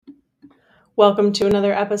Welcome to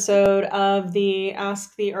another episode of the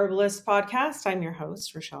Ask the Herbalist podcast. I'm your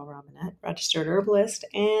host, Rochelle Robinette, registered herbalist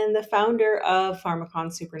and the founder of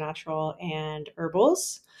Pharmacon Supernatural and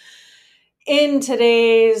Herbals. In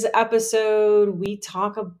today's episode, we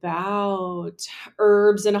talk about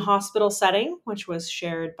herbs in a hospital setting, which was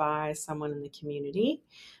shared by someone in the community.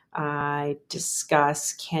 I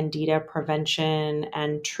discuss Candida prevention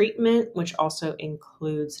and treatment, which also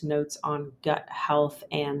includes notes on gut health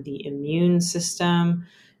and the immune system,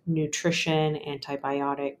 nutrition,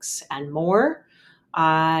 antibiotics, and more.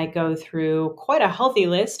 I go through quite a healthy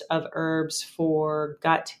list of herbs for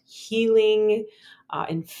gut healing,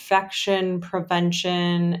 infection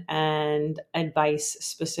prevention, and advice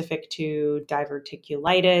specific to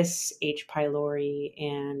diverticulitis, H. pylori,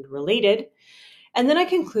 and related. And then I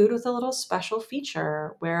conclude with a little special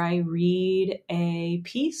feature where I read a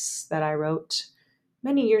piece that I wrote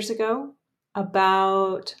many years ago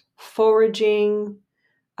about foraging,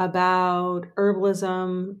 about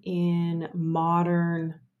herbalism in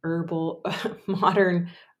modern urban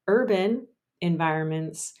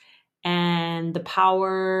environments, and the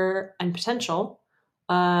power and potential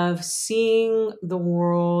of seeing the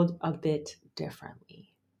world a bit differently.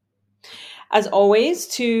 As always,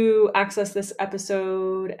 to access this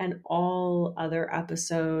episode and all other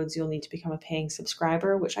episodes, you'll need to become a paying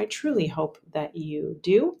subscriber, which I truly hope that you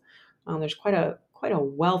do. There's quite a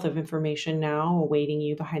wealth of information now awaiting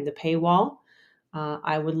you behind the paywall.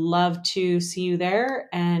 I would love to see you there.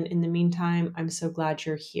 And in the meantime, I'm so glad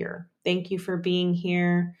you're here. Thank you for being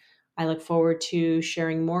here. I look forward to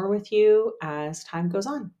sharing more with you as time goes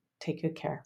on. Take good care.